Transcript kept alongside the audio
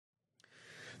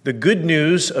The good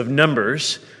news of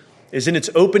Numbers is in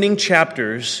its opening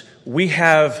chapters, we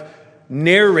have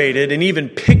narrated and even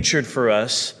pictured for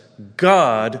us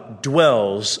God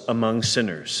dwells among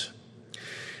sinners.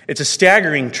 It's a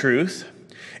staggering truth.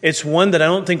 It's one that I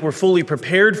don't think we're fully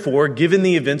prepared for given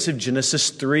the events of Genesis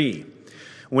 3.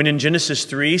 When in Genesis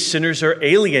 3, sinners are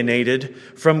alienated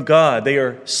from God. They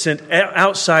are sent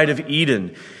outside of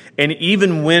Eden. And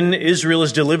even when Israel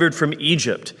is delivered from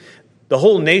Egypt, the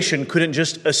whole nation couldn't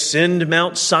just ascend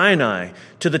Mount Sinai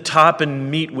to the top and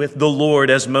meet with the Lord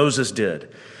as Moses did.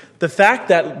 The fact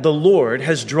that the Lord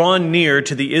has drawn near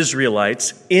to the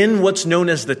Israelites in what's known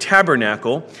as the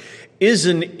tabernacle is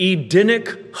an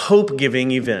Edenic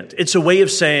hope-giving event. It's a way of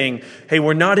saying, hey,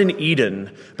 we're not in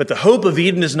Eden, but the hope of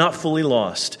Eden is not fully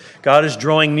lost. God is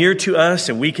drawing near to us,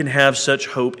 and we can have such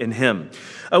hope in Him.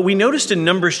 We noticed in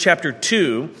Numbers chapter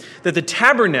 2 that the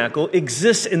tabernacle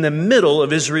exists in the middle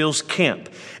of Israel's camp.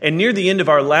 And near the end of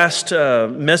our last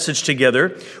message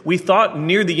together, we thought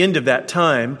near the end of that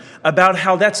time about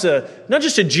how that's not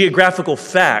just a geographical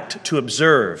fact to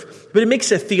observe, but it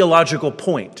makes a theological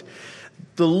point.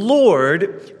 The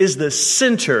Lord is the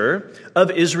center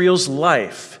of Israel's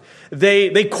life.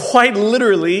 They quite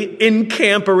literally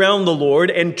encamp around the Lord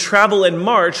and travel and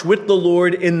march with the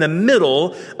Lord in the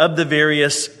middle of the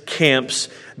various camps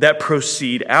that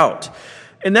proceed out.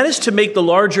 And that is to make the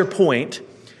larger point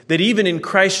that even in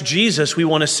Christ Jesus, we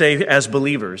want to say as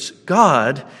believers,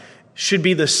 God should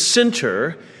be the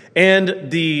center and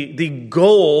the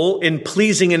goal in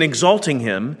pleasing and exalting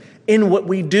Him in what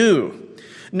we do.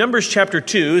 Numbers chapter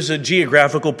 2 is a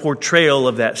geographical portrayal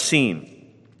of that scene.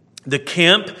 The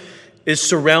camp is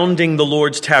surrounding the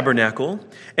Lord's tabernacle,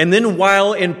 and then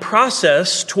while in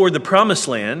process toward the promised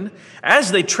land,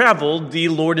 as they traveled, the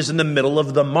Lord is in the middle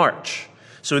of the march.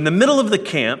 So in the middle of the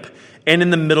camp and in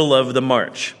the middle of the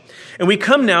march. And we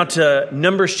come now to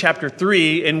Numbers chapter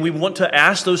 3, and we want to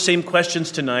ask those same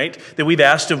questions tonight that we've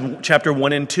asked of chapter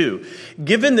 1 and 2.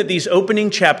 Given that these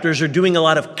opening chapters are doing a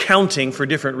lot of counting for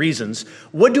different reasons,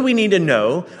 what do we need to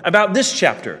know about this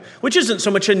chapter? Which isn't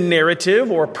so much a narrative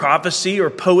or a prophecy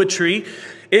or poetry.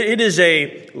 It is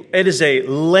a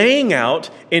laying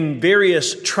out in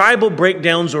various tribal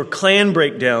breakdowns or clan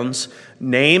breakdowns,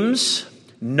 names,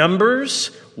 numbers.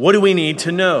 What do we need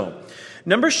to know?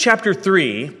 Numbers chapter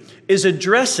 3 is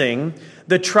addressing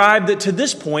the tribe that to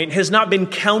this point has not been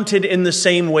counted in the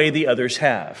same way the others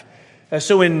have.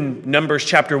 So in Numbers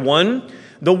chapter 1,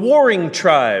 the warring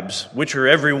tribes, which are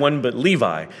everyone but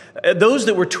Levi, those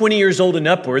that were 20 years old and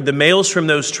upward, the males from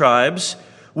those tribes,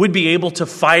 would be able to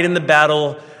fight in the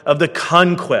battle of the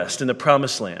conquest in the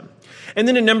promised land. And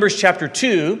then in Numbers chapter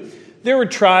 2, there were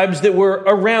tribes that were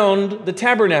around the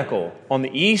tabernacle. On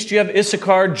the east, you have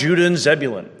Issachar, Judah, and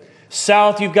Zebulun.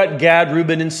 South, you've got Gad,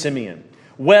 Reuben, and Simeon.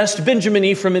 West, Benjamin,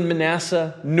 Ephraim, and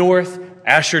Manasseh. North,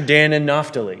 Asher, Dan, and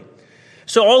Naphtali.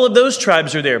 So all of those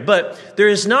tribes are there, but there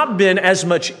has not been as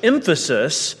much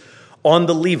emphasis on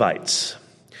the Levites.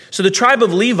 So the tribe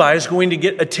of Levi is going to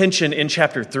get attention in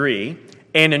chapter 3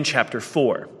 and in chapter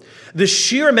 4. The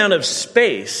sheer amount of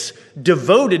space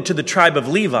devoted to the tribe of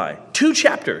Levi, 2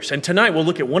 chapters, and tonight we'll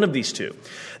look at one of these 2.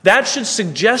 That should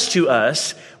suggest to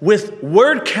us, with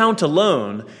word count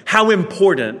alone, how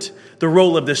important the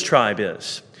role of this tribe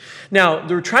is. Now,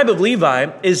 the tribe of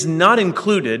Levi is not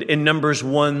included in Numbers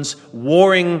 1's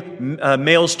warring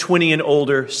males 20 and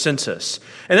older census.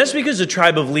 And that's because the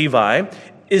tribe of Levi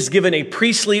is given a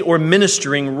priestly or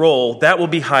ministering role. That will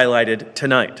be highlighted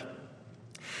tonight.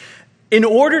 In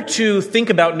order to think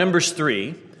about Numbers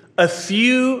 3, a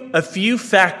few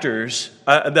factors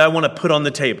that I want to put on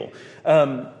the table.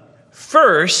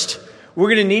 First, we're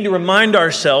going to need to remind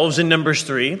ourselves in Numbers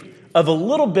 3 of a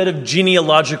little bit of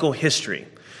genealogical history.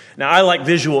 Now, I like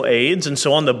visual aids, and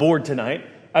so on the board tonight,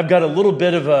 I've got a little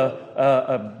bit of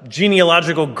a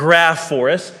genealogical graph for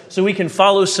us so we can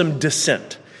follow some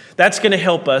descent. That's going to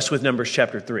help us with Numbers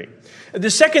chapter 3. The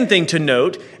second thing to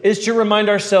note is to remind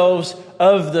ourselves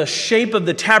of the shape of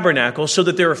the tabernacle so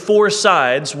that there are 4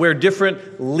 sides where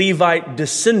different Levite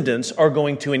descendants are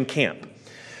going to encamp.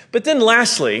 But then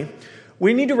lastly,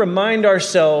 we need to remind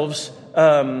ourselves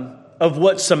of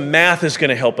what some math is going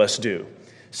to help us do.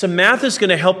 Some math is going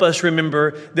to help us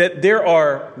remember that there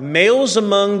are males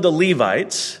among the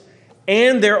Levites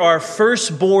and there are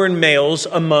firstborn males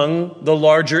among the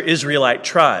larger Israelite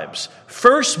tribes.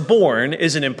 Firstborn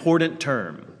is an important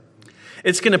term.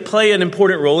 It's going to play an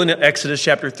important role in Exodus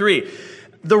chapter 3.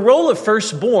 The role of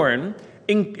firstborn,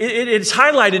 it's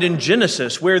highlighted in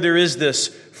Genesis where there is this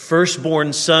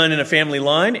firstborn son in a family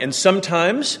line, and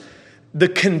sometimes the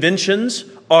conventions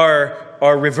are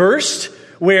reversed,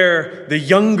 where the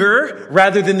younger,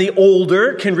 rather than the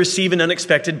older, can receive an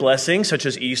unexpected blessing, such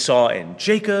as Esau and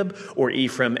Jacob, or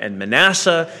Ephraim and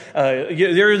Manasseh.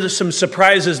 There are some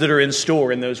surprises that are in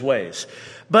store in those ways.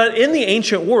 But in the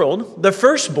ancient world, the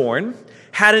firstborn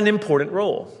had an important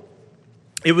role.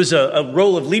 It was a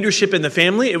role of leadership in the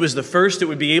family. It was the first that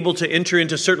would be able to enter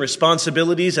into certain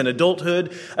responsibilities and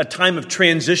adulthood, a time of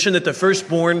transition that the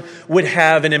firstborn would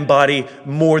have and embody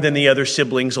more than the other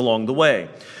siblings along the way.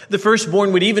 The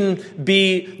firstborn would even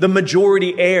be the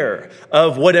majority heir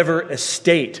of whatever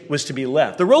estate was to be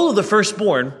left. The role of the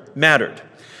firstborn mattered.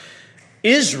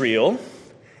 Israel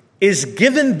is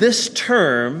given this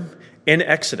term in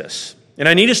Exodus. And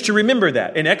I need us to remember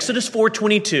that. In Exodus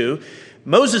 4:22,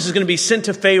 Moses is going to be sent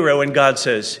to Pharaoh, and God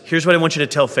says, here's what I want you to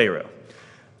tell Pharaoh.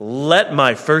 Let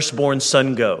my firstborn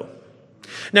son go.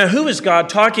 Now, who is God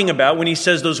talking about when he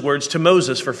says those words to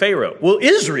Moses for Pharaoh? Well,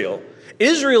 Israel.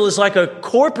 Israel is like a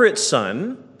corporate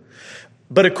son,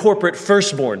 but a corporate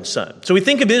firstborn son. So we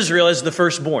think of Israel as the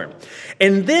firstborn.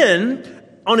 And then,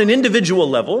 on an individual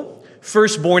level,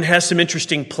 firstborn has some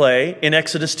interesting play in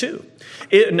Exodus 2.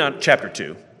 Not chapter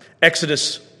 2.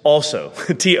 Exodus also,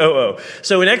 T-O-O.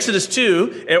 So in Exodus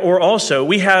 2, or also,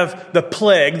 we have the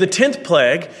plague, the 10th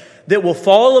plague, that will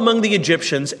fall among the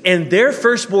Egyptians, and their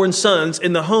firstborn sons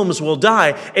in the homes will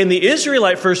die, and the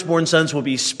Israelite firstborn sons will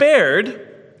be spared,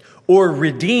 or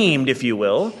redeemed, if you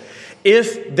will,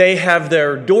 if they have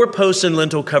their doorposts and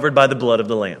lintel covered by the blood of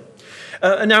the Lamb.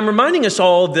 And I'm reminding us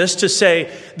all of this to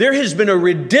say there has been a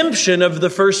redemption of the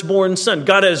firstborn son.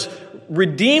 God has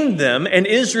redeemed them, and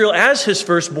Israel as his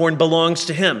firstborn belongs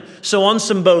to him. So on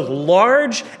some both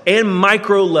large and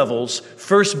micro levels,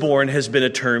 firstborn has been a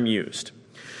term used.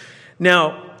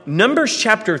 Now, Numbers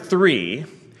chapter 3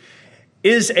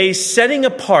 is a setting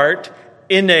apart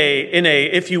in a,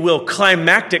 if you will,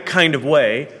 climactic kind of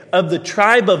way of the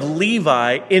tribe of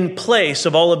Levi in place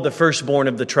of all of the firstborn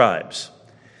of the tribes.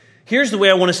 Here's the way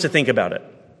I want us to think about it.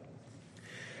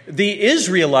 The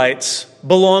Israelites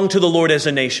belong to the Lord as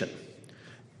a nation.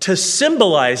 To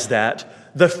symbolize that,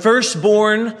 the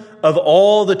firstborn of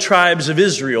all the tribes of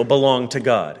Israel belong to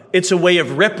God. It's a way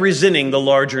of representing the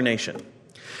larger nation.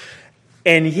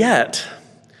 And yet,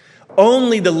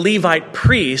 only the Levite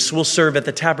priests will serve at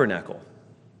the tabernacle.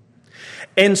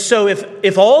 And so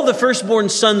if all the firstborn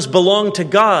sons belong to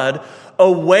God,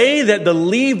 a way that the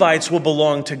Levites will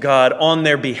belong to God on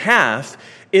their behalf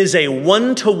is a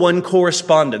one-to-one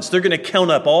correspondence. They're going to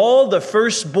count up all the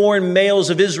firstborn males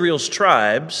of Israel's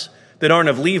tribes that aren't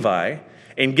of Levi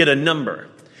and get a number.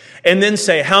 And then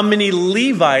say, how many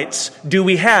Levites do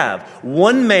we have?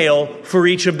 One male for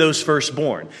each of those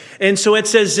firstborn. And so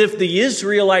it's as if the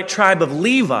Israelite tribe of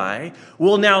Levi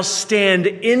will now stand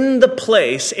in the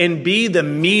place and be the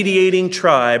mediating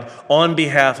tribe on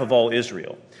behalf of all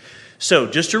Israel. So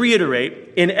just to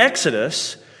reiterate, in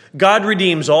Exodus, God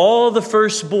redeems all the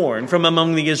firstborn from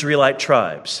among the Israelite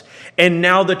tribes. And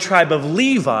now the tribe of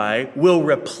Levi will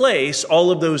replace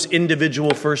all of those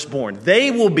individual firstborn.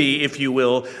 They will be, if you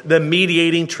will, the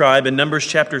mediating tribe. And Numbers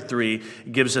chapter 3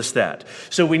 gives us that.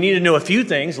 So we need to know a few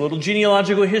things, a little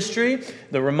genealogical history,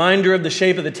 the reminder of the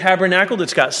shape of the tabernacle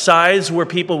that's got sides where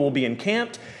people will be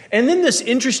encamped, and then this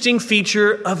interesting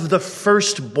feature of the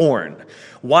firstborn.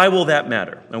 Why will that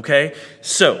matter? Okay,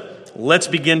 so let's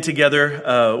begin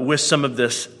together with some of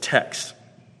this text.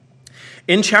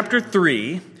 In chapter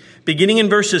 3, beginning in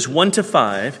verses 1 to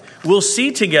 5, we'll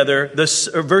see together,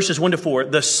 verses 1 to 4,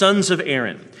 the sons of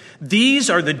Aaron. These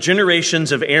are the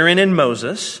generations of Aaron and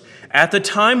Moses at the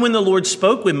time when the Lord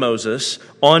spoke with Moses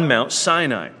on Mount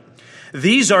Sinai.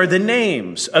 These are the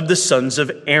names of the sons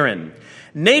of Aaron: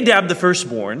 Nadab the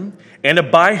firstborn, and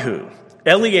Abihu,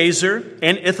 Eleazar,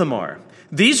 and Ithamar.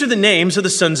 These are the names of the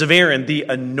sons of Aaron, the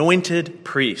anointed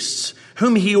priests,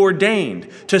 whom he ordained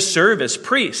to serve as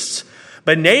priests.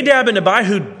 But Nadab and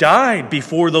Abihu died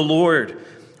before the Lord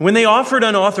when they offered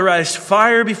unauthorized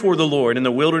fire before the Lord in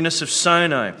the wilderness of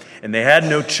Sinai, and they had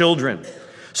no children.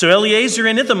 So Eleazar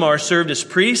and Ithamar served as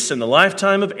priests in the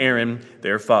lifetime of Aaron,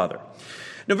 their father.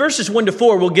 Now, verses 1 to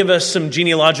 4 will give us some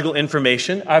genealogical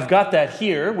information. I've got that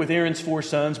here with Aaron's 4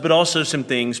 sons, but also some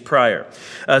things prior.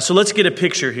 So let's get a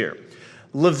picture here.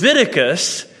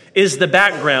 Leviticus is the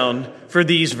background for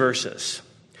these verses.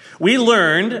 We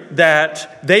learned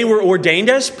that they were ordained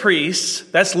as priests.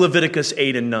 That's Leviticus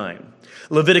 8 and 9.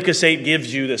 Leviticus 8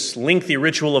 gives you this lengthy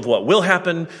ritual of what will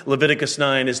happen. Leviticus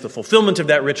 9 is the fulfillment of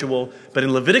that ritual. But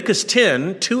in Leviticus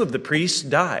 10, 2 of the priests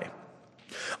die.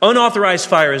 Unauthorized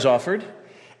fire is offered,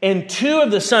 and 2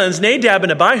 of the sons, Nadab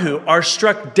and Abihu, are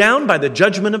struck down by the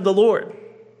judgment of the Lord.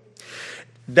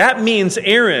 That means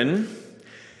Aaron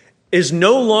is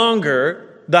no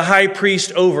longer the high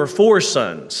priest over 4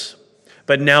 sons,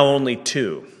 but now only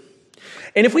 2.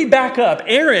 And if we back up,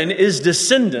 Aaron is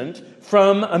descendant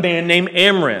from a man named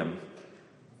Amram.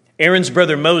 Aaron's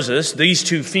brother Moses, these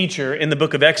two feature in the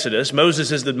book of Exodus.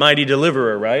 Moses is the mighty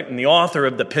deliverer, right? And the author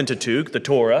of the Pentateuch, the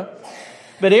Torah.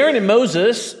 But Aaron and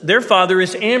Moses, their father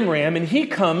is Amram, and he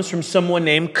comes from someone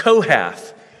named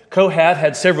Kohath. Kohath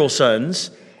had several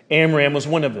sons. Amram was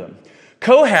one of them.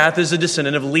 Kohath is a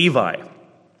descendant of Levi.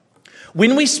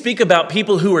 When we speak about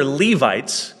people who are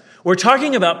Levites, we're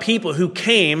talking about people who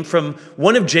came from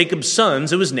one of Jacob's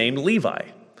sons who was named Levi.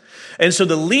 And so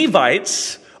the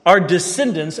Levites are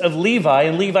descendants of Levi,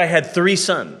 and Levi had 3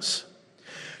 sons.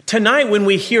 Tonight, when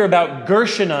we hear about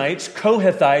Gershonites,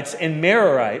 Kohathites, and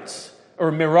Merarites,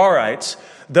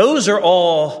 those are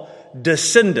all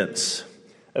descendants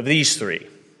of these 3.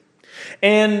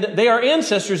 And they are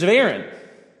ancestors of Aaron.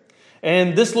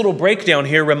 And this little breakdown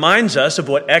here reminds us of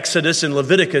what Exodus and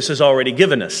Leviticus has already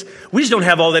given us. We just don't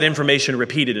have all that information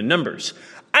repeated in Numbers.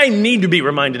 I need to be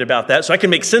reminded about that so I can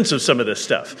make sense of some of this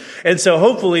stuff. And so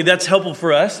hopefully that's helpful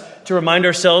for us to remind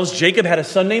ourselves. Jacob had a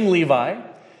son named Levi.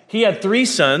 He had 3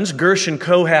 sons, Gershon,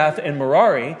 Kohath, and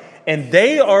Merari. And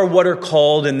they are what are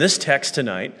called in this text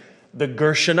tonight the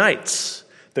Gershonites,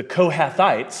 the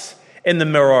Kohathites, and the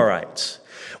Merarites.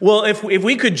 Well, if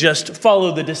we could just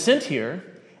follow the descent here,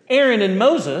 Aaron and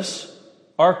Moses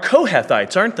are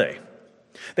Kohathites, aren't they?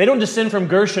 They don't descend from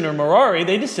Gershon or Merari,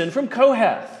 they descend from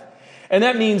Kohath. And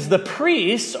that means the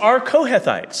priests are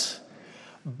Kohathites.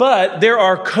 But there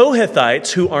are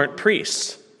Kohathites who aren't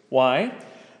priests. Why?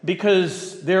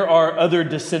 Because there are other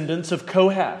descendants of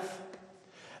Kohath.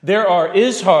 There are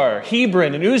Izhar,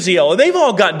 Hebron, and Uzziel. They've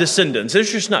all got descendants.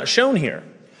 It's just not shown here.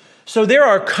 So there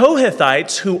are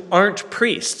Kohathites who aren't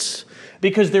priests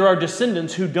because there are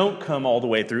descendants who don't come all the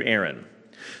way through Aaron.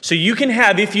 So you can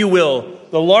have, if you will,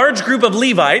 the large group of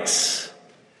Levites,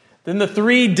 then the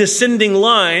 3 descending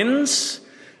lines,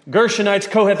 Gershonites,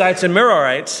 Kohathites, and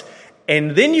Merarites,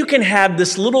 and then you can have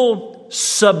this little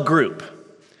subgroup.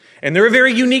 And they're a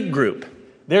very unique group.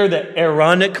 They're the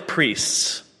Aaronic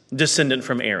priests, descendant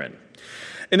from Aaron.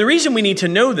 And the reason we need to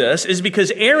know this is because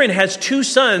Aaron has 2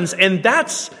 sons, and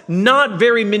that's not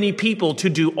very many people to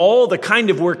do all the kind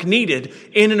of work needed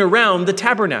in and around the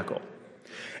tabernacle.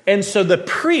 And so the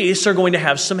priests are going to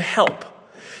have some help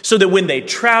so that when they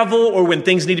travel or when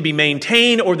things need to be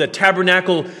maintained or the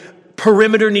tabernacle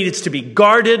perimeter needs to be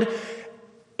guarded,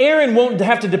 Aaron won't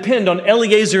have to depend on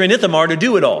Eleazar and Ithamar to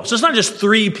do it all. So it's not just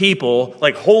 3 people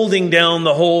like holding down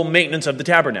the whole maintenance of the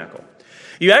tabernacle.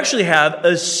 You actually have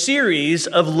a series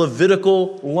of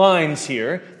Levitical lines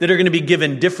here that are going to be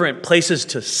given different places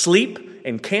to sleep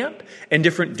and camp and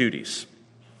different duties.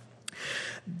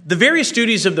 The various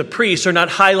duties of the priests are not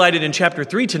highlighted in chapter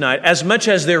 3 tonight as much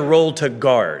as their role to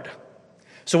guard.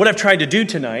 So what I've tried to do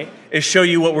tonight is show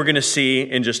you what we're going to see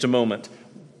in just a moment,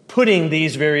 putting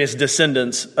these various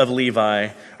descendants of Levi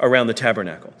around the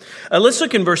tabernacle. Let's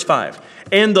look in verse 5.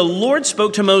 And the Lord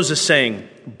spoke to Moses, saying,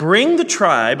 bring the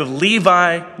tribe of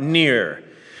Levi near,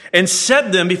 and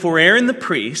set them before Aaron the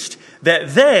priest, that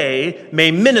they may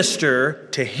minister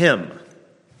to him.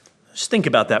 Just think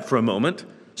about that for a moment.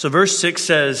 So verse 6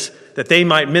 says that they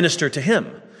might minister to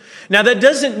him. Now that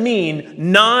doesn't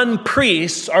mean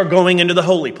non-priests are going into the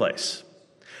holy place.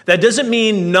 That doesn't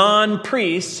mean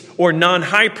non-priests or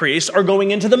non-high priests are going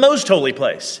into the most holy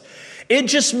place. It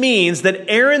just means that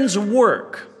Aaron's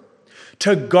work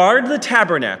to guard the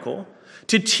tabernacle,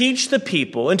 to teach the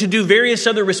people, and to do various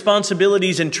other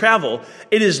responsibilities and travel,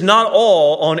 it is not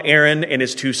all on Aaron and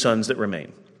his 2 sons that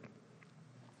remain.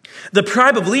 The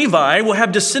tribe of Levi will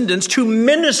have descendants to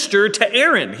minister to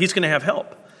Aaron. He's going to have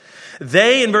help.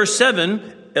 They, in verse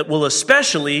 7, it will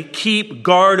especially keep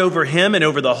guard over him and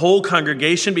over the whole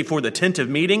congregation before the tent of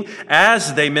meeting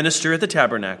as they minister at the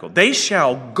tabernacle. They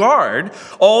shall guard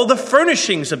all the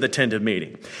furnishings of the tent of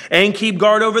meeting and keep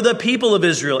guard over the people of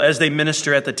Israel as they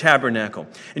minister at the tabernacle.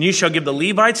 And you shall give the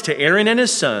Levites to Aaron and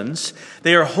his sons.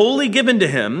 They are wholly given to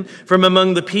him from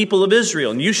among the people of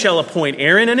Israel. And you shall appoint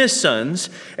Aaron and his sons,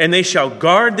 and they shall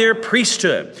guard their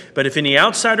priesthood. But if any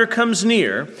outsider comes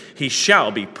near, he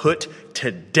shall be put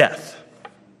to death.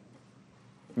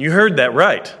 You heard that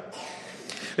right.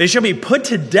 They shall be put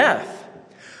to death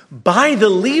by the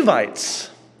Levites.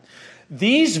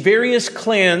 These various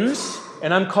clans,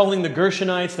 and I'm calling the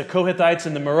Gershonites, the Kohathites,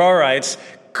 and the Merarites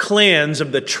clans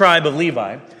of the tribe of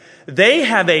Levi, they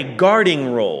have a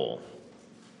guarding role.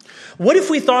 What if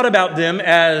we thought about them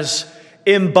as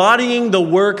embodying the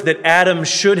work that Adam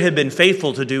should have been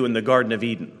faithful to do in the Garden of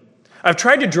Eden? I've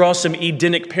tried to draw some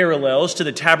Edenic parallels to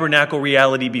the tabernacle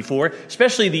reality before,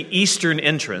 especially the eastern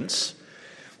entrance.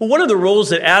 Well, one of the roles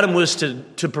that Adam was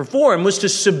to perform was to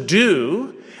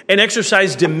subdue and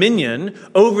exercise dominion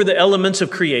over the elements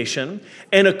of creation.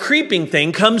 And a creeping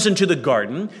thing comes into the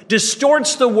garden,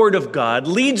 distorts the word of God,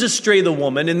 leads astray the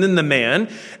woman and then the man.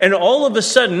 And all of a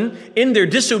sudden, in their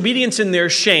disobedience and their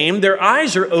shame, their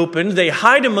eyes are opened. They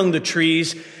hide among the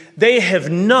trees. They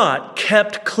have not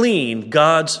kept clean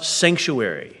God's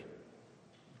sanctuary.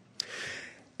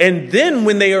 And then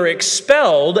when they are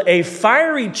expelled, a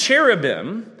fiery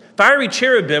cherubim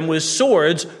with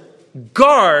swords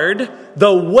guard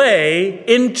the way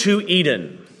into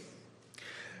Eden.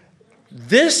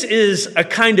 This is a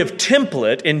kind of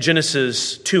template in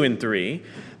Genesis 2 and 3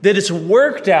 that is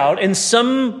worked out in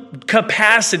some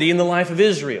capacity in the life of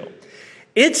Israel.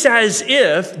 It's as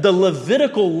if the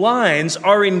Levitical lines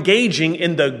are engaging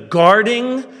in the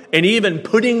guarding and even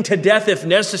putting to death if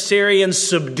necessary and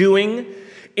subduing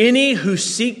any who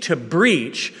seek to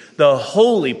breach the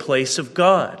holy place of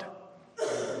God.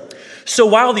 So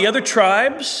while the other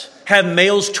tribes have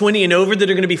males 20 and over that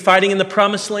are going to be fighting in the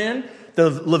promised land, the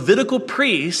Levitical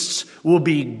priests will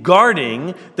be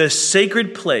guarding the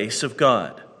sacred place of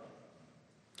God.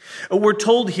 We're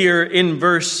told here in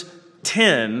verse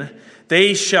 10,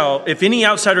 they shall, if any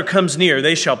outsider comes near,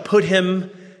 they shall put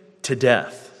him to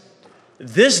death.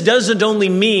 This doesn't only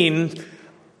mean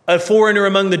a foreigner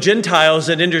among the Gentiles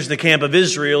that enters the camp of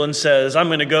Israel and says, I'm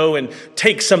going to go and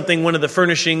take something, one of the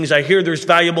furnishings. I hear there's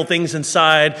valuable things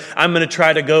inside. I'm going to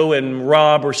try to go and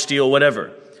rob or steal,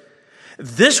 whatever.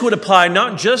 This would apply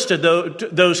not just to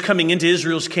those coming into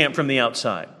Israel's camp from the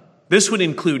outside. This would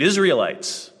include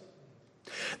Israelites.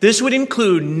 This would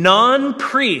include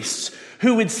non-priests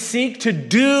who would seek to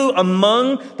do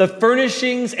among the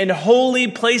furnishings and holy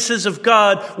places of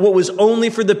God what was only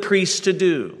for the priests to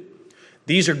do.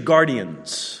 These are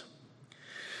guardians.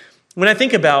 When I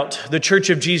think about the Church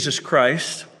of Jesus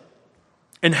Christ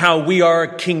and how we are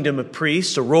a kingdom of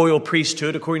priests, a royal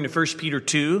priesthood, according to 1 Peter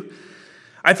 2,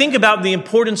 I think about the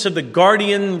importance of the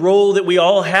guardian role that we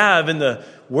all have in the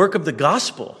work of the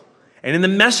gospel and in the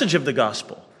message of the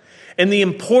gospel, and the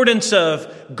importance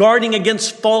of guarding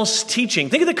against false teaching.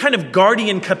 Think of the kind of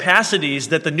guardian capacities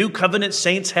that the New Covenant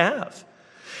saints have.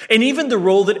 And even the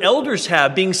role that elders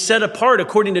have, being set apart,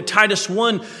 according to Titus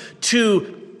 1,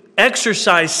 to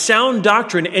exercise sound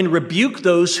doctrine and rebuke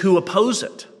those who oppose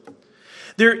it.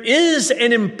 There is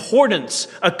an importance,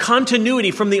 a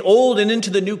continuity from the Old and into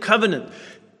the New Covenant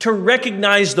to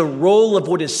recognize the role of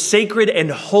what is sacred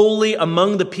and holy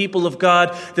among the people of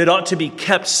God that ought to be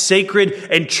kept sacred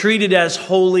and treated as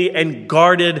holy and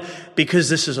guarded because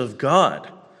this is of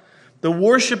God. The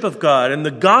worship of God and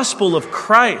the gospel of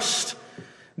Christ,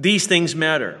 these things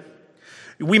matter.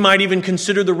 We might even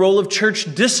consider the role of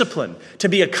church discipline to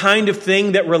be a kind of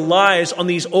thing that relies on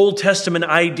these Old Testament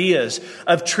ideas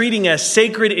of treating as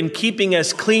sacred and keeping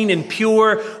as clean and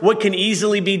pure what can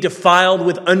easily be defiled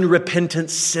with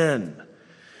unrepentant sin.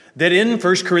 That in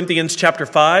 1 Corinthians chapter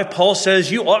 5, Paul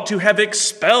says you ought to have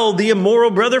expelled the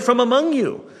immoral brother from among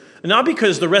you. Not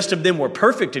because the rest of them were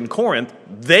perfect in Corinth.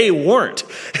 They weren't.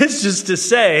 It's just to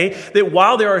say that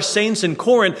while there are saints in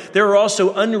Corinth, there are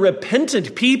also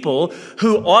unrepentant people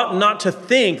who ought not to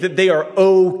think that they are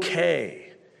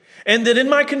okay. And that in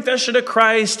my confession of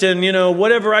Christ and,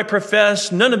 whatever I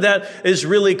profess, none of that is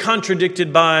really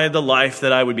contradicted by the life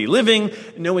that I would be living.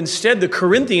 No, instead, the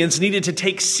Corinthians needed to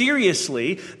take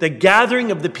seriously the gathering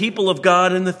of the people of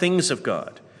God and the things of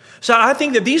God. So I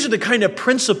think that these are the kind of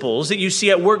principles that you see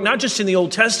at work, not just in the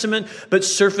Old Testament, but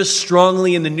surface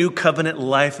strongly in the New Covenant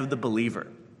life of the believer.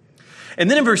 And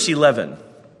then in verse 11,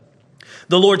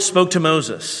 the Lord spoke to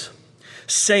Moses,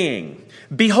 saying,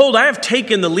 Behold, I have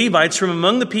taken the Levites from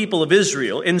among the people of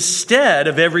Israel instead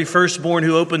of every firstborn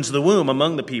who opens the womb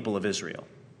among the people of Israel.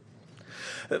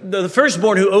 The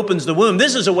firstborn who opens the womb,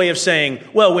 this is a way of saying,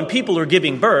 well, when people are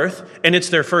giving birth and it's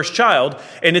their first child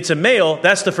and it's a male,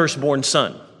 that's the firstborn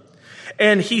son.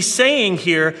 And he's saying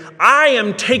here, I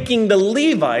am taking the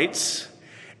Levites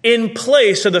in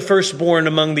place of the firstborn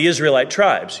among the Israelite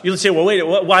tribes. You'll say, well, wait,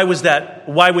 why would that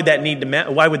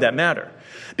matter?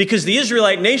 Because the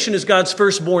Israelite nation is God's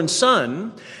firstborn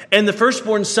son, and the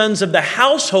firstborn sons of the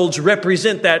households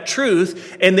represent that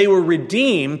truth, and they were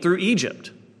redeemed through Egypt,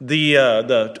 the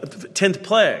 10th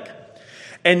plague.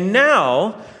 And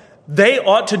now they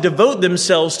ought to devote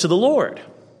themselves to the Lord.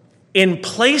 In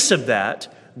place of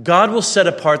that, God will set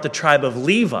apart the tribe of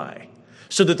Levi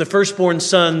so that the firstborn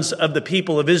sons of the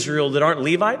people of Israel that aren't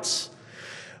Levites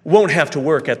won't have to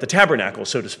work at the tabernacle,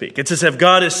 so to speak. It's as if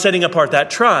God is setting apart that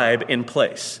tribe in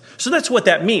place. So that's what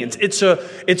that means. It's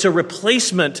a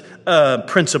replacement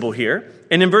principle here.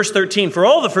 And in verse 13, for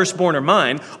all the firstborn are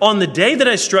mine. On the day that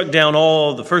I struck down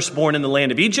all the firstborn in the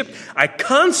land of Egypt, I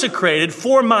consecrated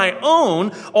for my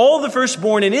own all the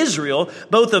firstborn in Israel,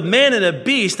 both of man and of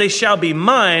beast. They shall be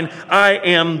mine. I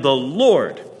am the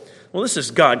Lord. Well, this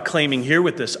is God claiming here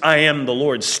with this I am the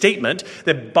Lord statement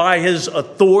that by his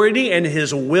authority and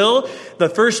his will, the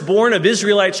firstborn of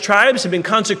Israelites' tribes have been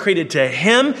consecrated to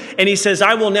him. And he says,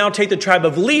 I will now take the tribe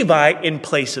of Levi in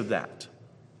place of that.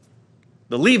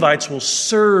 The Levites will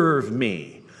serve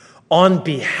me on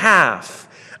behalf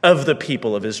of the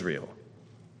people of Israel.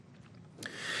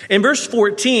 In verse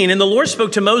 14, and the Lord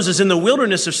spoke to Moses in the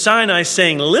wilderness of Sinai,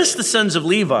 saying, list the sons of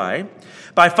Levi,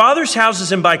 by fathers'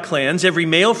 houses and by clans, every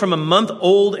male from a month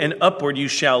old and upward you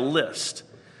shall list.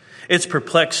 It's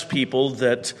perplexed people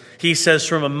that he says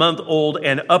from a month old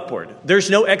and upward. There's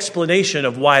no explanation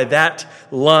of why that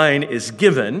line is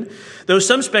given, though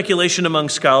some speculation among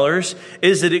scholars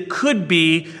is that it could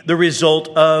be the result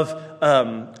of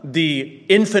the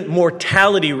infant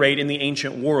mortality rate in the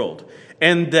ancient world,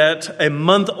 and that a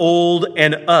month old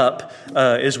and up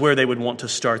is where they would want to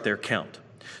start their count.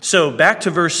 So back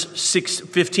to verse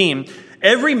 15,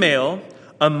 every male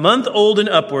a month old and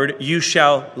upward you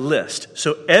shall list.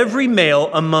 So every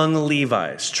male among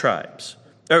Levi's tribes,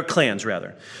 or clans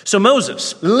rather. So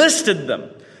Moses listed them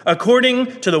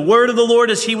according to the word of the Lord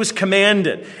as he was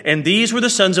commanded. And these were the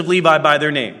sons of Levi by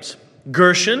their names: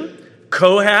 Gershon,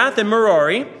 Kohath, and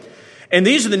Merari. And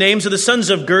these are the names of the sons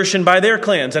of Gershon by their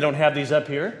clans. I don't have these up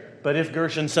here, but if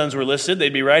Gershon's sons were listed,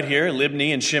 they'd be right here,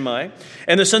 Libni and Shimei.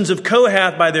 And the sons of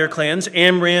Kohath by their clans,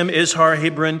 Amram, Izhar,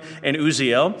 Hebron, and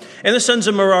Uziel. And the sons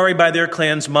of Merari by their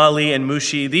clans, Mali and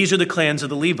Mushi. These are the clans of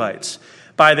the Levites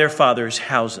by their fathers'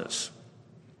 houses.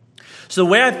 So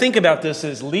the way I think about this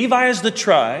is Levi is the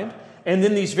tribe, and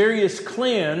then these various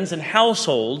clans and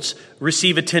households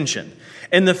receive attention.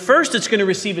 And the first that's going to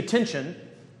receive attention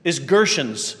is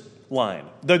Gershon's line,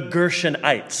 the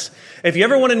Gershonites. If you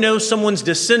ever want to know someone's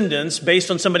descendants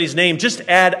based on somebody's name, just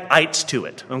add ites to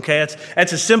it, okay?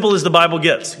 That's as simple as the Bible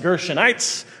gets.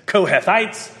 Gershonites,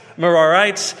 Kohathites,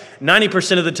 Merarites,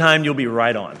 90% of the time you'll be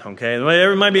right on, okay?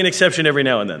 There might be an exception every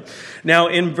now and then. Now,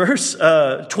 in verse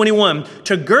 21,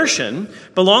 to Gershon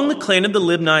belong the clan of the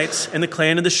Libnites and the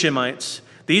clan of the Shemites.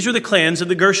 These are the clans of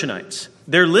the Gershonites.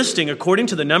 Their listing, according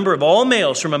to the number of all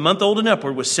males from a month old and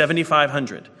upward, was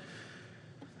 7,500.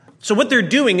 So what they're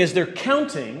doing is they're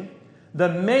counting the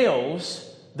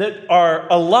males that are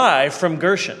alive from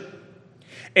Gershon.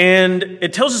 And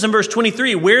it tells us in verse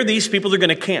 23 where these people are going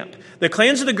to camp. The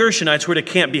clans of the Gershonites were to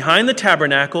camp behind the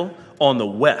tabernacle on the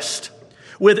west,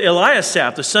 with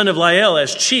Eliasaph, the son of Lael,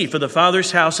 as chief of the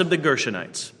father's house of the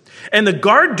Gershonites. And the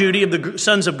guard duty of the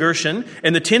sons of Gershon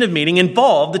and the tent of meeting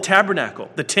involved the tabernacle,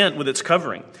 the tent with its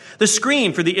covering, the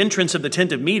screen for the entrance of the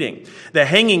tent of meeting, the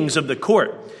hangings of the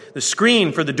court, the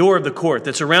screen for the door of the court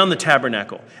that's around the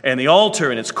tabernacle, and the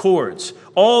altar and its cords,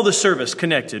 all the service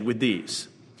connected with these.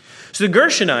 So the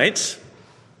Gershonites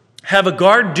have a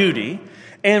guard duty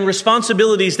and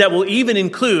responsibilities that will even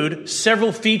include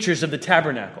several features of the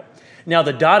tabernacle. Now,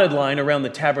 the dotted line around the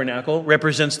tabernacle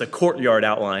represents the courtyard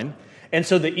outline. And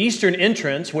so the eastern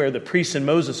entrance, where the priests and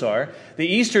Moses are, the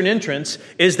eastern entrance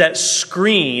is that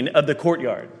screen of the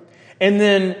courtyard. And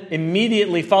then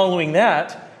immediately following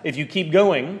that, if you keep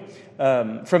going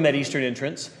from that eastern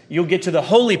entrance, you'll get to the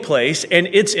holy place and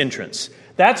its entrance.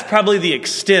 That's probably the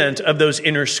extent of those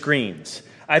inner screens.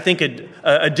 I think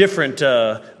a different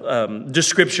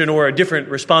description or a different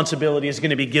responsibility is going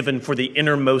to be given for the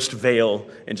innermost veil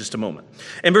in just a moment.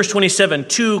 In verse 27,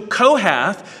 to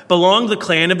Kohath belonged the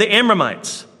clan of the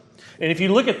Amramites. And if you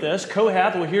look at this,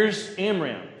 Kohath, well, here's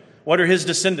Amram. What are his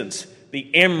descendants?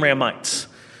 The Amramites.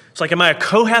 It's like, am I a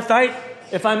Kohathite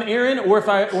if I'm Aaron, or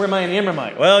am I an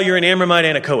Amramite? Well, you're an Amramite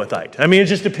and a Kohathite. I mean, it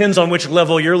just depends on which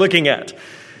level you're looking at.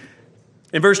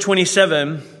 In verse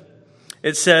 27,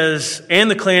 it says,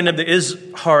 and the clan of the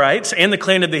Izharites, and the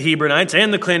clan of the Hebronites,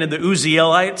 and the clan of the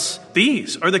Uzielites.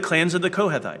 These are the clans of the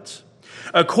Kohathites.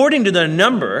 According to the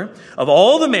number of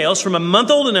all the males from a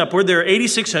month old and upward, there are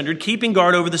 8,600 keeping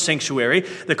guard over the sanctuary.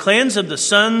 The clans of the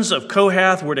sons of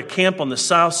Kohath were to camp on the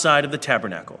south side of the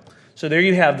tabernacle. So there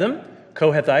you have them,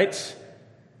 Kohathites.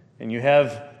 And you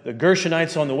have the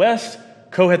Gershonites on the west,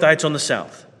 Kohathites on the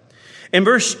south. In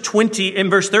verse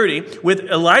 30, with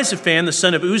Elizaphan, the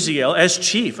son of Uziel, as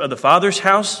chief of the father's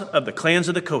house of the clans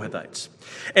of the Kohathites.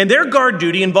 And their guard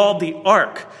duty involved the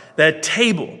ark, the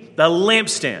table, the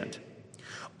lampstand.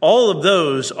 All of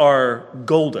those are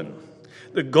golden.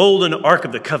 The golden ark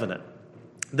of the covenant,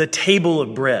 the table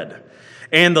of bread,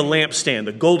 and the lampstand,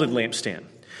 the golden lampstand.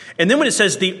 And then when it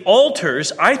says the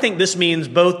altars, I think this means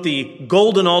both the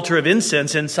golden altar of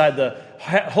incense inside the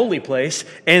holy place,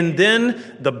 and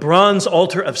then the bronze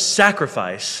altar of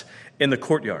sacrifice in the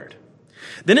courtyard.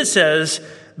 Then it says,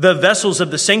 the vessels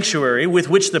of the sanctuary with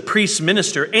which the priests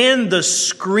minister, and the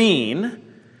screen,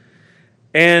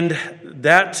 and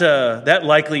that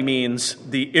likely means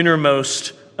the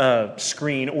innermost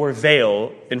screen or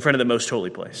veil in front of the most holy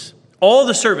place. All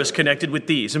the service connected with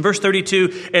these. In verse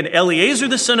 32, and Eleazar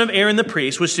the son of Aaron the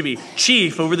priest was to be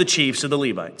chief over the chiefs of the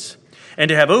Levites, and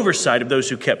to have oversight of those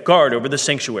who kept guard over the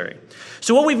sanctuary.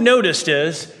 So what we've noticed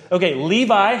is, okay,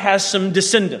 Levi has some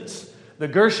descendants. The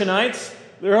Gershonites,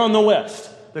 they're on the west.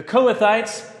 The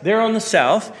Kohathites, they're on the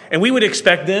south. And we would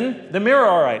expect then the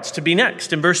Merarites to be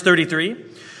next. In verse 33,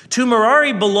 to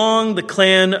Merari belong the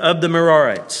clan of the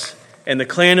Merarites and the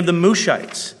clan of the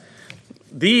Mushites.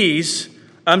 The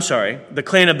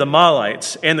clan of the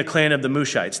Malites and the clan of the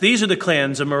Mushites. These are the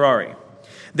clans of Merari.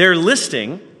 Their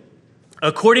listing,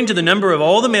 according to the number of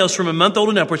all the males from a month old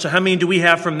and upwards, so how many do we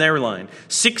have from their line?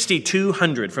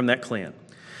 6,200 from that clan.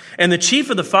 And the chief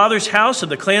of the father's house of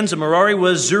the clans of Merari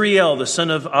was Zuriel, the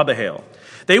son of Abihail.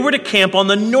 They were to camp on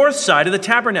the north side of the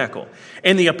tabernacle.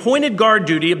 And the appointed guard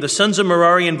duty of the sons of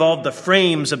Merari involved the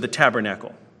frames of the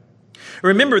tabernacle.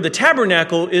 Remember, the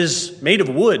tabernacle is made of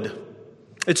wood.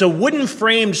 It's a wooden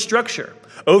framed structure,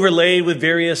 overlaid with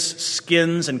various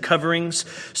skins and coverings.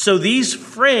 So these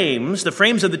frames, the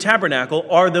frames of the tabernacle,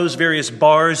 are those various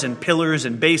bars and pillars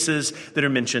and bases that are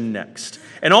mentioned next.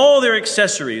 And all their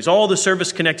accessories, all the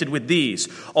service connected with these.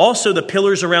 Also the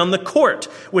pillars around the court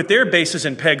with their bases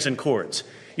and pegs and cords.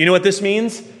 You know what this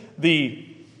means? The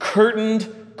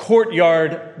curtained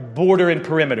courtyard border and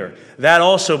perimeter. That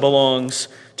also belongs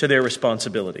to their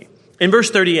responsibility. In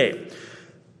verse 38,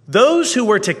 those who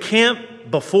were to camp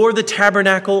before the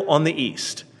tabernacle on the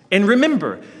east. And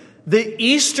remember, the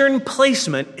eastern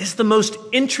placement is the most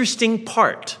interesting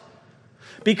part.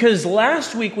 Because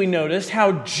last week we noticed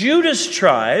how Judah's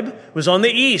tribe was on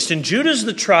the east. And Judah's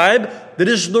the tribe that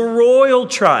is the royal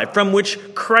tribe from which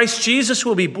Christ Jesus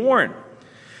will be born.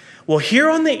 Well, here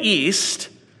on the east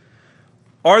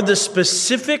are the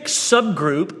specific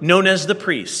subgroup known as the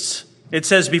priests. It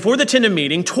says, before the tent of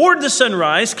meeting, toward the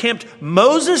sunrise, camped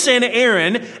Moses and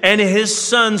Aaron and his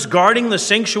sons guarding the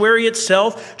sanctuary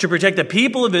itself to protect the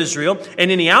people of Israel.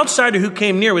 And any outsider who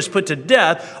came near was put to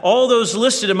death. All those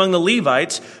listed among the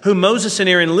Levites, whom Moses and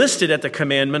Aaron listed at the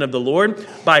commandment of the Lord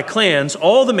by clans,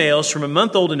 all the males from a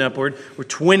month old and upward were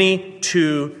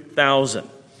 22,000.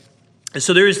 And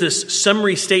so there is this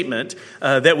summary statement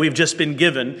that we've just been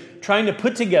given, trying to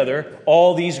put together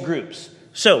all these groups.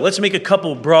 So let's make a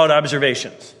couple broad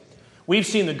observations. We've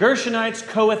seen the Gershonites,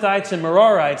 Kohathites, and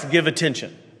Merarites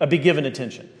be given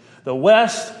attention. The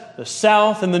west, the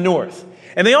south, and the north.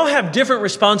 And they all have different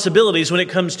responsibilities when it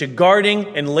comes to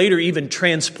guarding and later even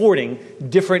transporting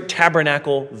different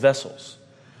tabernacle vessels.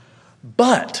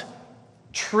 But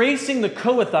tracing the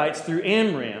Kohathites through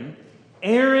Amram,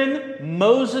 Aaron,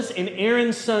 Moses, and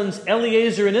Aaron's sons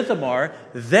Eleazar and Ithamar,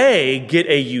 they get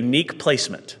a unique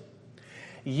placement.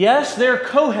 Yes, they're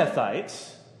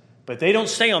Kohathites, but they don't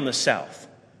stay on the south.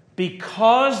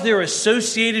 Because they're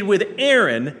associated with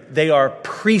Aaron, they are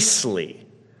priestly.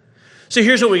 So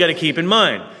here's what we got to keep in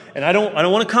mind. And I don't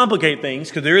want to complicate things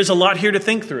because there is a lot here to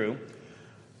think through.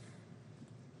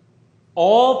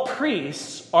 All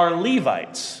priests are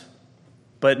Levites,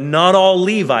 but not all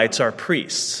Levites are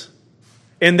priests.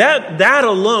 And that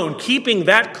alone, keeping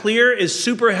that clear, is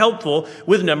super helpful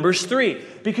with Numbers 3.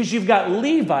 Because you've got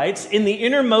Levites in the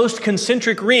innermost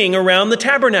concentric ring around the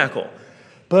tabernacle.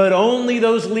 But only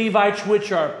those Levites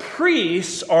which are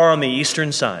priests are on the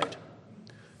eastern side.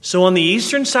 So on the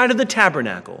eastern side of the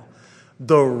tabernacle,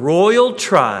 the royal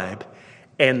tribe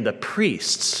and the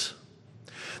priests.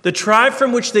 The tribe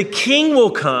from which the king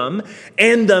will come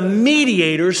and the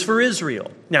mediators for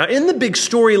Israel. Now, in the big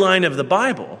storyline of the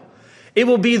Bible, it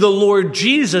will be the Lord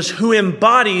Jesus who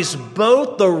embodies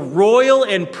both the royal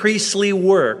and priestly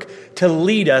work to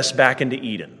lead us back into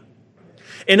Eden.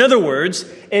 In other words,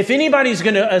 if anybody's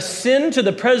going to ascend to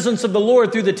the presence of the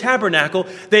Lord through the tabernacle,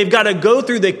 they've got to go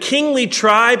through the kingly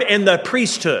tribe and the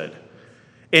priesthood.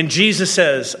 And Jesus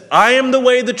says, I am the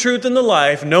way, the truth, and the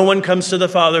life. No one comes to the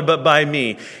Father but by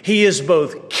me. He is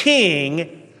both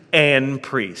king and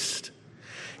priest.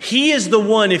 He is the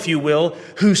one, if you will,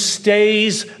 who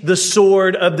stays the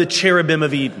sword of the cherubim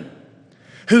of Eden,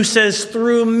 who says,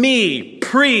 through me,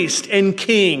 priest and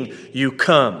king, you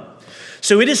come.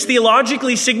 So it is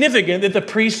theologically significant that the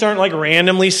priests aren't like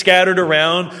randomly scattered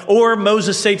around, or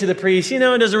Moses say to the priests, it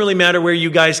doesn't really matter where you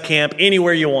guys camp,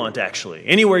 anywhere you want, actually,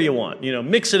 anywhere you want.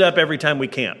 Mix it up every time we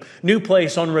camp. New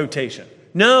place on rotation.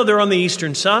 No, they're on the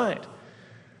eastern side.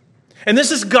 And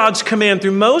this is God's command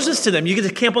through Moses to them. You get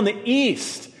to camp on the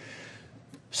east.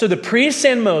 So the priests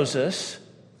and Moses,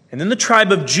 and then the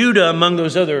tribe of Judah among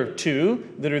those other two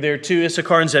that are there too,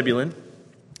 Issachar and Zebulun,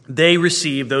 they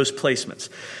receive those placements.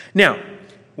 Now,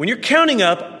 when you're counting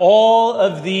up all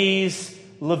of these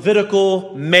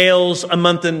Levitical males a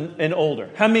month and older,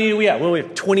 how many do we have? Well, we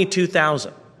have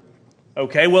 22,000.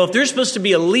 Okay, well, if there's supposed to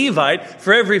be a Levite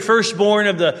for every firstborn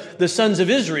of the sons of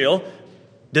Israel,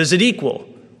 does it equal?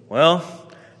 Well,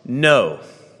 no.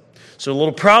 So a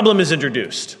little problem is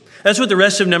introduced. That's what the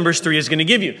rest of Numbers 3 is going to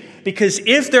give you. Because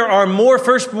if there are more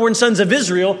firstborn sons of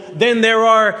Israel than there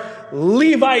are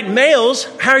Levite males,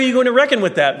 how are you going to reckon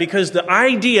with that? Because the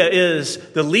idea is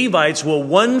the Levites will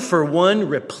one for one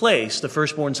replace the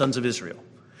firstborn sons of Israel.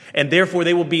 And therefore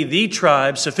they will be the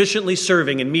tribe sufficiently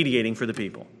serving and mediating for the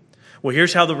people. Well,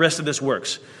 here's how the rest of this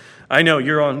works. I know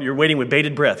you're waiting with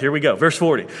bated breath. Here we go. Verse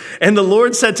 40. And the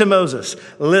Lord said to Moses,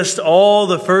 list all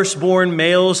the firstborn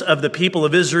males of the people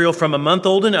of Israel from a month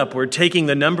old and upward, taking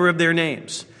the number of their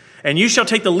names. And you shall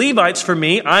take the Levites for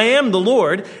me, I am the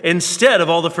Lord, instead of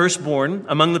all the firstborn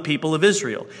among the people of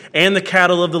Israel, and the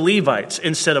cattle of the Levites,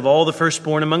 instead of all the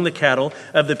firstborn among the cattle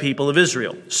of the people of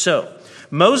Israel. So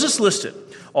Moses listed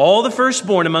all the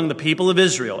firstborn among the people of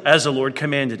Israel, as the Lord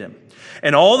commanded him.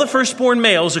 And all the firstborn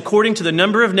males, according to the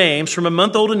number of names from a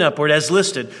month old and upward, as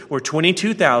listed, were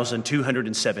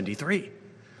 22,273.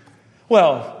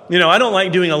 Well, I don't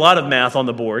like doing a lot of math on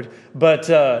the board, but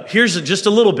here's just a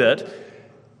little bit.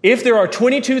 If there are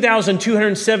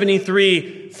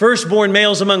 22,273 firstborn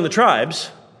males among the tribes,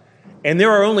 and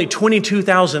there are only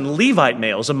 22,000 Levite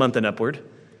males a month and upward,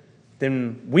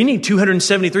 then we need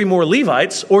 273 more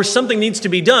Levites, or something needs to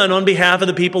be done on behalf of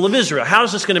the people of Israel. How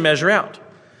is this going to measure out?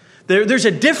 There's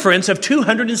a difference of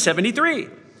 273.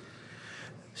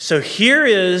 So here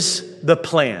is the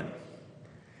plan.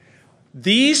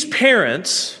 These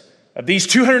parents of these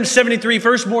 273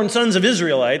 firstborn sons of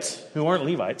Israelites, who aren't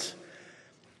Levites,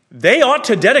 they ought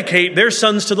to dedicate their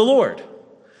sons to the Lord.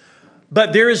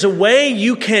 But there is a way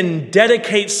you can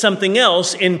dedicate something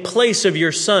else in place of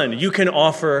your son. You can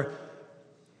offer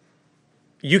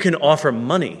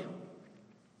money.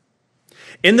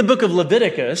 In the book of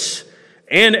Leviticus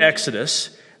and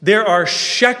Exodus, there are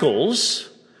shekels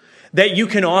that you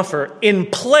can offer in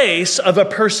place of a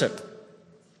person.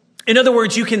 In other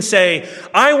words, you can say,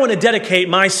 I want to dedicate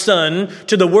my son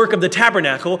to the work of the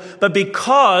tabernacle, but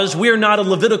because we're not a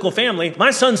Levitical family,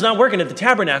 my son's not working at the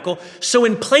tabernacle. So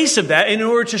in place of that, in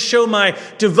order to show my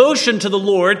devotion to the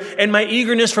Lord and my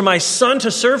eagerness for my son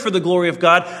to serve for the glory of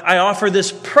God, I offer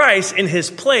this price in his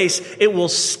place. It will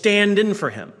stand in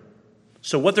for him.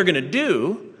 So what they're going to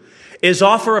do is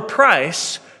offer a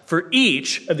price for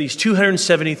each of these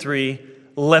 273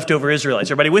 leftover Israelites.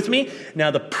 Everybody with me?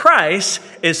 Now the price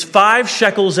is 5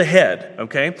 shekels a head,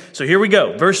 okay? So here we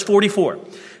go, verse 44.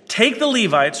 Take the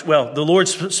Levites, the Lord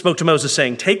spoke to Moses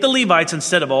saying, take the Levites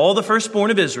instead of all the firstborn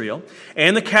of Israel,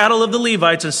 and the cattle of the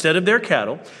Levites instead of their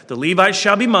cattle. The Levites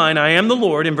shall be mine, I am the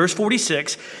Lord, in verse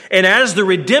 46. And as the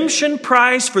redemption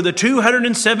price for the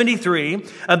 273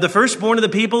 of the firstborn of the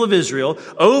people of Israel,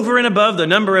 over and above the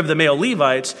number of the male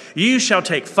Levites, you shall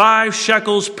take 5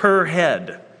 shekels per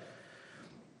head.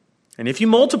 And if you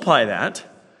multiply that,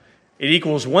 it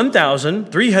equals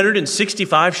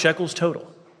 1,365 shekels total.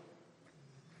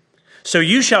 So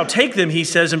you shall take them, he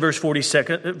says in verse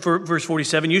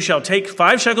 47, you shall take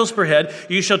 5 shekels per head.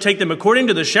 You shall take them according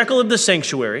to the shekel of the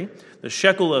sanctuary, the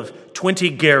shekel of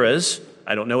 20 gerahs.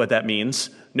 I don't know what that means.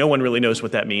 No one really knows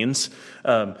what that means.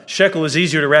 Shekel is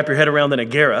easier to wrap your head around than a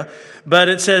gerah. But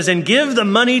it says, and give the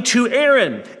money to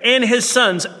Aaron and his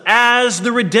sons as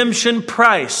the redemption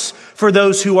price for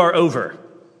those who are over.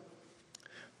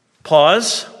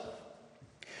 Pause.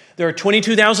 There are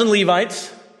 22,000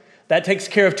 Levites. That takes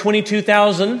care of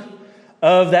 22,000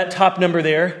 of that top number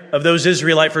there, of those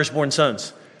Israelite firstborn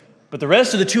sons. But the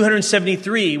rest of the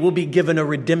 273 will be given a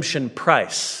redemption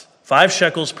price, 5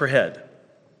 shekels per head.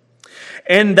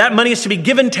 And that money is to be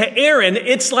given to Aaron.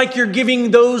 It's like you're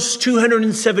giving those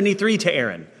 273 to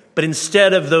Aaron. But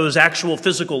instead of those actual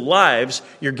physical lives,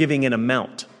 you're giving an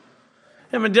amount.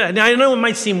 Now, I know it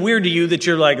might seem weird to you that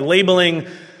you're like labeling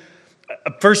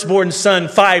a firstborn son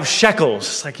 5 shekels.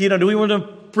 It's like, do we want to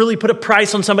really put a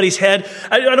price on somebody's head?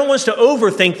 I don't want us to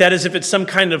overthink that as if it's some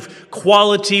kind of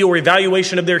quality or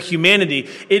evaluation of their humanity.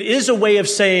 It is a way of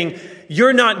saying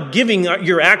you're not giving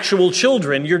your actual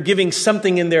children, you're giving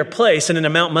something in their place, and an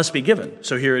amount must be given.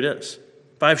 So here it is,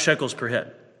 5 shekels per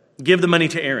head. Give the money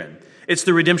to Aaron. It's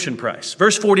the redemption price.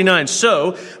 Verse 49,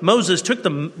 so Moses took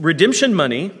the redemption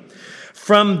money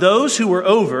from those who were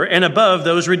over and above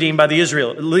those redeemed by the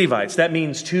Levites. That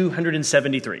means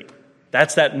 273.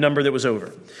 That's that number that was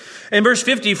over. In verse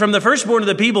 50, from the firstborn of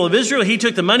the people of Israel, he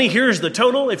took the money. Here's the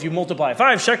total. If you multiply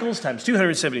 5 shekels times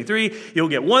 273, you'll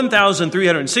get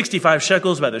 1,365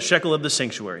 shekels by the shekel of the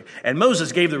sanctuary. And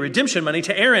Moses gave the redemption money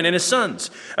to Aaron and his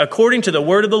sons, according to the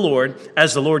word of the Lord,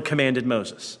 as the Lord commanded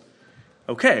Moses.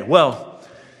 Okay, well,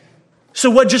 so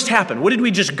what just happened? What did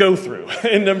we just go through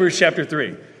in Numbers chapter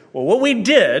 3? Well, what we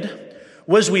did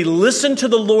was we listened to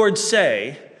the Lord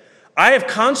say, I have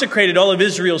consecrated all of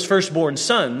Israel's firstborn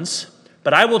sons,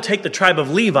 but I will take the tribe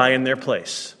of Levi in their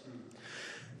place.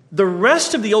 The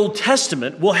rest of the Old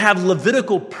Testament will have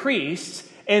Levitical priests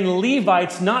and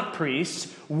Levites, not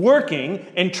priests, working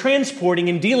and transporting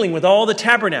and dealing with all the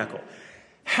tabernacle.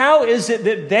 How is it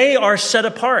that they are set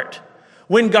apart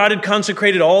when God had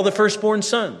consecrated all the firstborn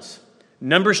sons?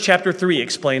 Numbers chapter 3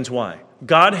 explains why.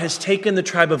 God has taken the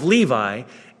tribe of Levi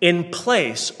in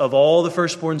place of all the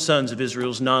firstborn sons of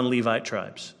Israel's non-Levite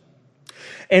tribes.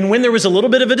 And when there was a little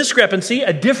bit of a discrepancy,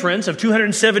 a difference of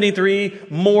 273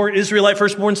 more Israelite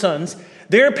firstborn sons,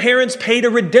 their parents paid a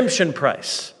redemption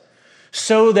price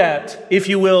so that, if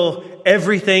you will,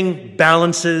 everything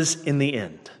balances in the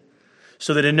end.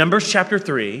 So that in Numbers chapter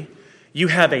 3, you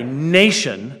have a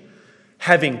nation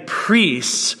having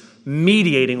priests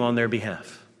mediating on their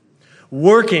behalf,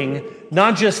 working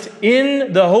not just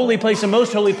in the holy place and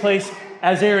most holy place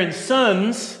as Aaron's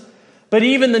sons, but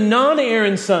even the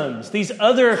non-Aaron sons, these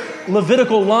other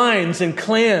Levitical lines and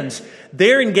clans,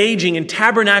 they're engaging in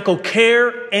tabernacle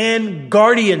care and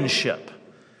guardianship.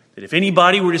 That if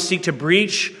anybody were to seek to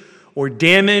breach or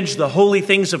damage the holy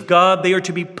things of God, they are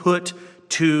to be put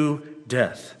to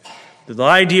death. The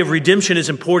idea of redemption is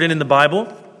important in the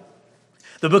Bible.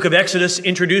 The book of Exodus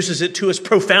introduces it to us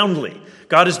profoundly.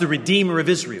 God is the Redeemer of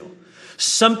Israel.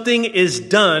 Something is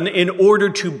done in order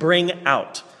to bring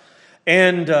out.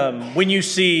 And when you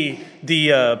see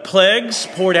the plagues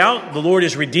poured out, the Lord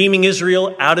is redeeming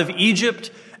Israel out of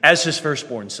Egypt as his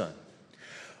firstborn son.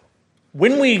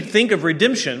 When we think of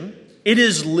redemption, it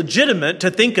is legitimate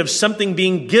to think of something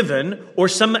being given or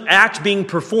some act being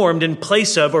performed in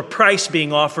place of or price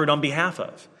being offered on behalf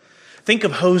of. Think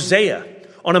of Hosea.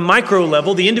 On a micro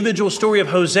level, the individual story of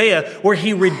Hosea where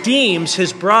he redeems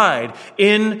his bride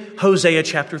in Hosea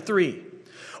chapter 3.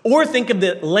 Or think of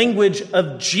the language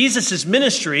of Jesus'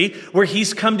 ministry where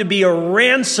he's come to be a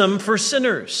ransom for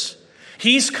sinners.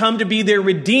 He's come to be their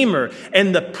redeemer.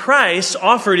 And the price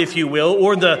offered, if you will,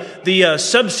 or the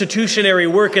substitutionary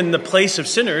work in the place of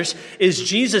sinners is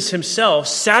Jesus himself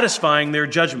satisfying their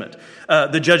judgment,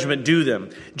 the judgment due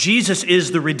them. Jesus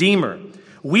is the redeemer.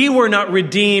 We were not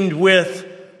redeemed with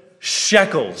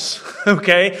shekels,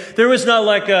 okay? There was not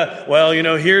like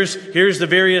here's the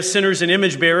various sinners and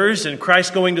image bearers and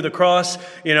Christ going to the cross,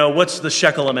 what's the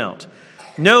shekel amount?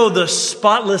 No, the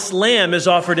spotless lamb is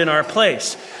offered in our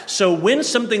place. So when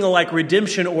something like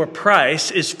redemption or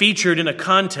price is featured in a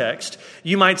context,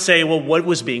 you might say, well, what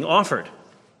was being offered?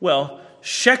 Well,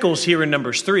 shekels here in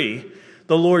Numbers 3,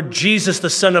 the Lord Jesus,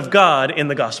 the Son of God, in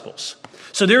the Gospels.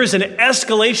 So there is an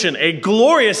escalation, a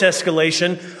glorious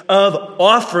escalation of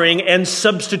offering and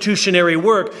substitutionary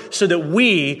work so that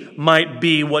we might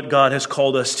be what God has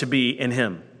called us to be in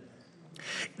him.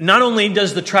 Not only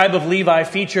does the tribe of Levi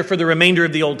feature for the remainder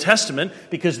of the Old Testament,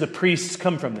 because the priests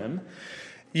come from them,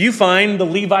 you find the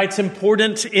Levites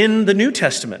important in the New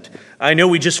Testament. I know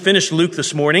we just finished Luke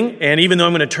this morning, and even though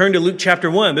I'm going to turn to Luke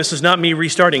chapter 1, this is not me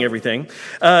restarting everything.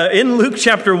 In Luke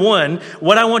chapter 1,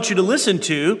 what I want you to listen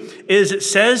to is it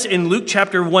says in Luke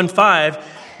chapter 1:5,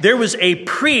 there was a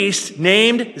priest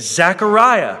named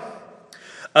Zechariah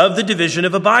of the division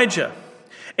of Abijah.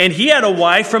 And he had a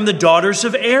wife from the daughters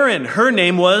of Aaron. Her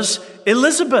name was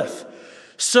Elizabeth.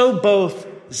 So both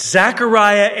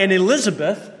Zechariah and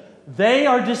Elizabeth, they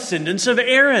are descendants of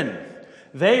Aaron.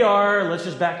 They are, let's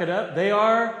just back it up, they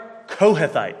are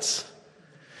Kohathites.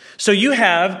 So you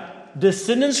have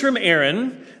descendants from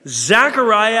Aaron,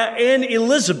 Zechariah and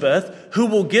Elizabeth, who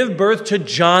will give birth to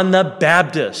John the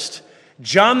Baptist.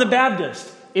 John the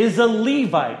Baptist is a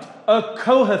Levite, a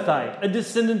Kohathite, a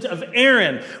descendant of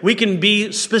Aaron. We can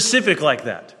be specific like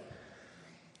that.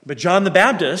 But John the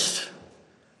Baptist,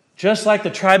 just like the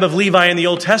tribe of Levi in the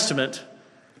Old Testament,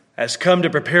 has come to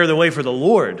prepare the way for the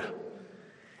Lord.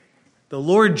 The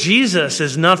Lord Jesus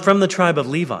is not from the tribe of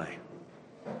Levi.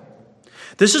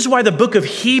 This is why the book of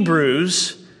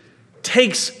Hebrews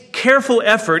takes careful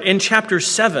effort in chapter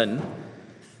 7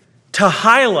 to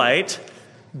highlight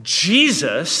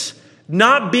Jesus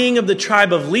not being of the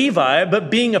tribe of Levi,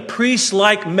 but being a priest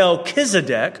like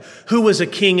Melchizedek, who was a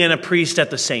king and a priest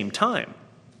at the same time.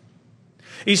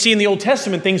 You see, in the Old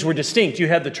Testament, things were distinct. You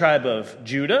had the tribe of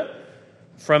Judah,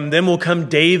 From them will come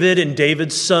David and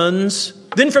David's sons.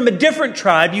 Then from a different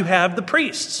tribe, you have the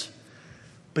priests.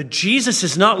 But Jesus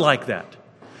is not like that.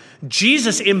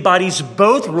 Jesus embodies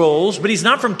both roles, but he's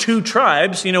not from two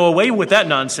tribes. Away with that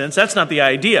nonsense. That's not the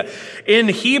idea. In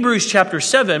Hebrews chapter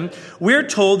 7, we're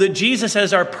told that Jesus,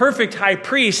 as our perfect high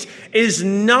priest, is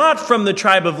not from the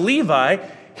tribe of Levi.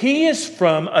 He is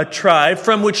from a tribe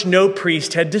from which no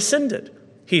priest had descended.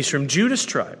 He's from Judah's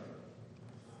tribe.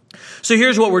 So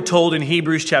here's what we're told in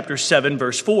Hebrews chapter 7,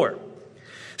 verse 4.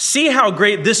 See how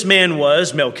great this man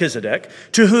was, Melchizedek,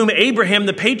 to whom Abraham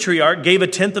the patriarch gave a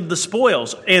tenth of the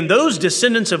spoils. And those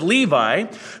descendants of Levi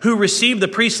who received the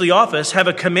priestly office have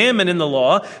a commandment in the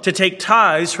law to take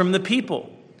tithes from the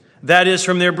people, that is,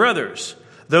 from their brothers,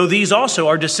 though these also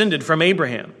are descended from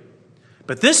Abraham.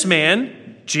 But this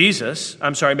man,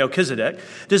 Melchizedek,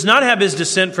 does not have his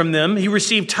descent from them. He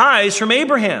received tithes from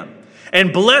Abraham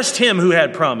and blessed him who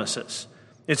had promises.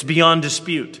 It's beyond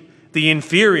dispute. The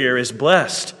inferior is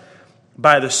blessed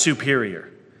by the superior.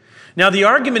 Now, the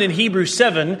argument in Hebrews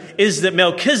 7 is that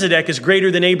Melchizedek is greater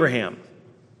than Abraham,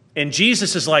 and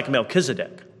Jesus is like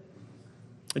Melchizedek.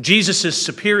 Jesus is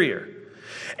superior.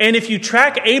 And if you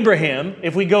track Abraham,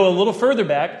 if we go a little further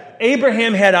back,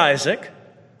 Abraham had Isaac,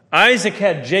 Isaac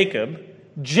had Jacob,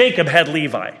 Jacob had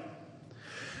Levi.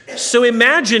 So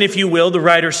imagine, if you will, the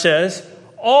writer says,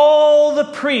 all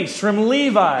the priests from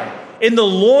Levi in the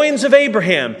loins of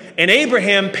Abraham, and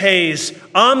Abraham pays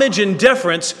homage and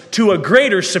deference to a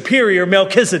greater, superior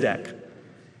Melchizedek.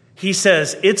 He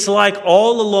says it's like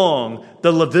all along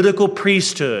the Levitical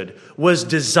priesthood was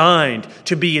designed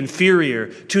to be inferior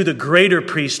to the greater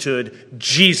priesthood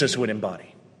Jesus would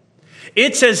embody.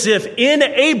 It's as if in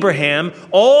Abraham,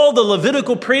 all the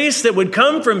Levitical priests that would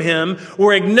come from him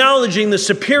were acknowledging the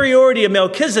superiority of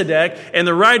Melchizedek, and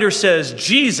the writer says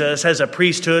Jesus has a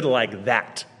priesthood like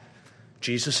that.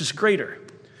 Jesus is greater.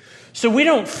 So we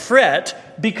don't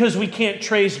fret because we can't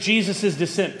trace Jesus'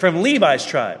 descent from Levi's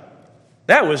tribe.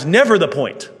 That was never the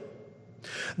point.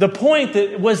 The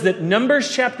point was that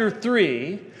Numbers chapter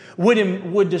 3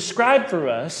 would describe for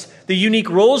us the unique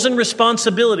roles and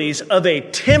responsibilities of a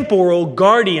temporal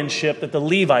guardianship that the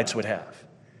Levites would have.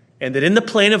 And that in the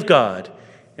plan of God,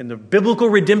 in the biblical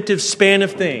redemptive span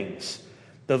of things,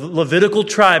 the Levitical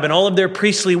tribe and all of their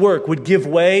priestly work would give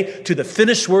way to the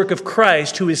finished work of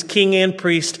Christ, who is king and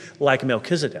priest like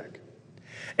Melchizedek.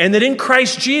 And that in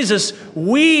Christ Jesus,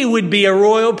 we would be a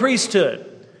royal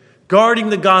priesthood, guarding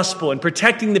the gospel and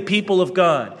protecting the people of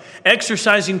God,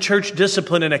 exercising church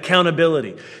discipline and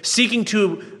accountability, seeking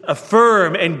to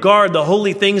affirm and guard the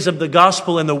holy things of the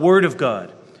gospel and the word of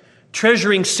God,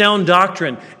 treasuring sound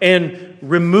doctrine and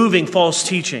removing false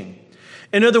teaching.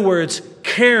 In other words,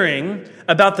 caring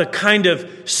about the kind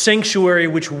of sanctuary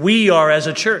which we are as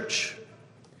a church.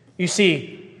 You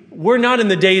see, we're not in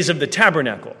the days of the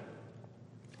tabernacle.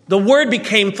 The Word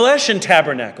became flesh and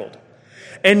tabernacled.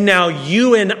 And now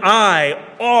you and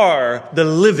I are the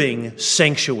living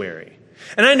sanctuary.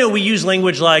 And I know we use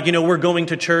language like, we're going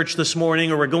to church this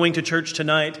morning or we're going to church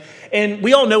tonight. And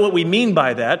we all know what we mean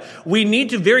by that. We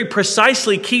need to very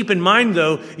precisely keep in mind,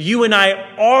 though, you and I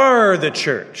are the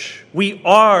church. We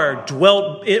are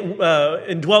dwelt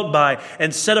by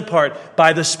and set apart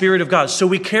by the Spirit of God. So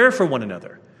we care for one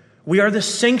another. We are the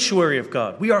sanctuary of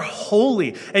God. We are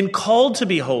holy and called to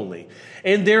be holy.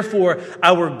 And therefore,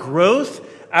 our growth,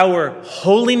 our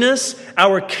holiness,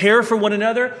 our care for one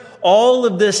another, all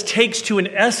of this takes to an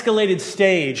escalated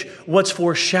stage what's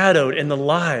foreshadowed in the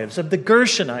lives of the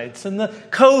Gershonites and the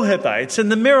Kohathites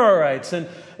and the Merarites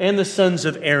and the sons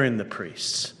of Aaron the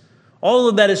priests. All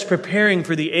of that is preparing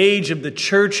for the age of the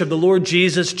church of the Lord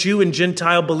Jesus, Jew and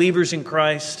Gentile believers in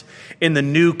Christ, in the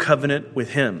new covenant with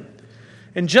Him.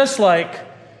 And just like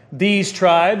these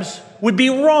tribes would be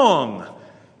wrong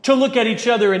to look at each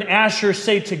other and Asher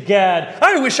say to Gad,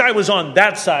 I wish I was on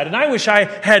that side, and I wish I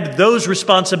had those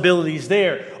responsibilities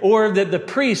there. Or that the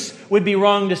priests would be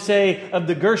wrong to say of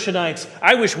the Gershonites,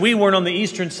 I wish we weren't on the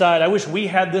eastern side, I wish we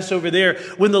had this over there.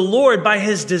 When the Lord, by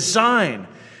His designs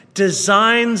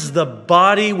the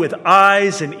body with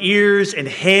eyes and ears and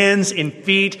hands and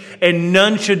feet, and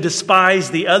none should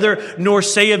despise the other, nor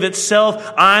say of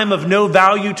itself, I'm of no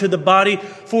value to the body,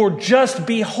 for just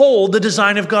behold the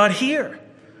design of God here.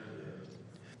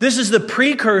 This is the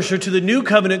precursor to the new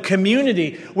covenant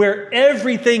community where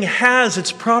everything has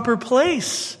its proper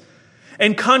place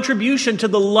and contribution to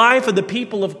the life of the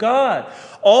people of God.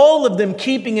 All of them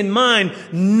keeping in mind,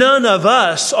 none of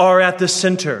us are at the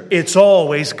center. It's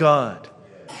always God.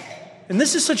 And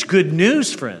this is such good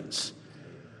news, friends.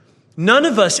 None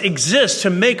of us exist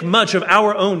to make much of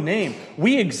our own name.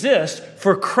 We exist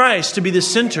for Christ to be the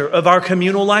center of our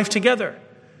communal life together.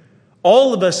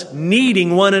 All of us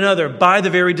needing one another by the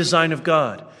very design of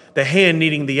God. The hand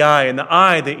needing the eye, and the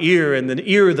eye the ear, and the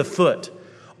ear the foot.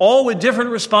 All with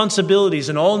different responsibilities,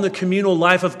 and all in the communal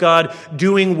life of God,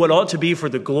 doing what ought to be for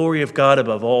the glory of God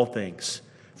above all things.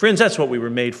 Friends, that's what we were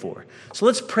made for. So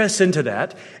let's press into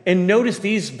that and notice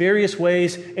these various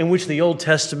ways in which the Old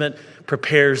Testament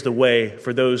prepares the way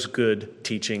for those good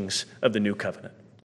teachings of the New Covenant.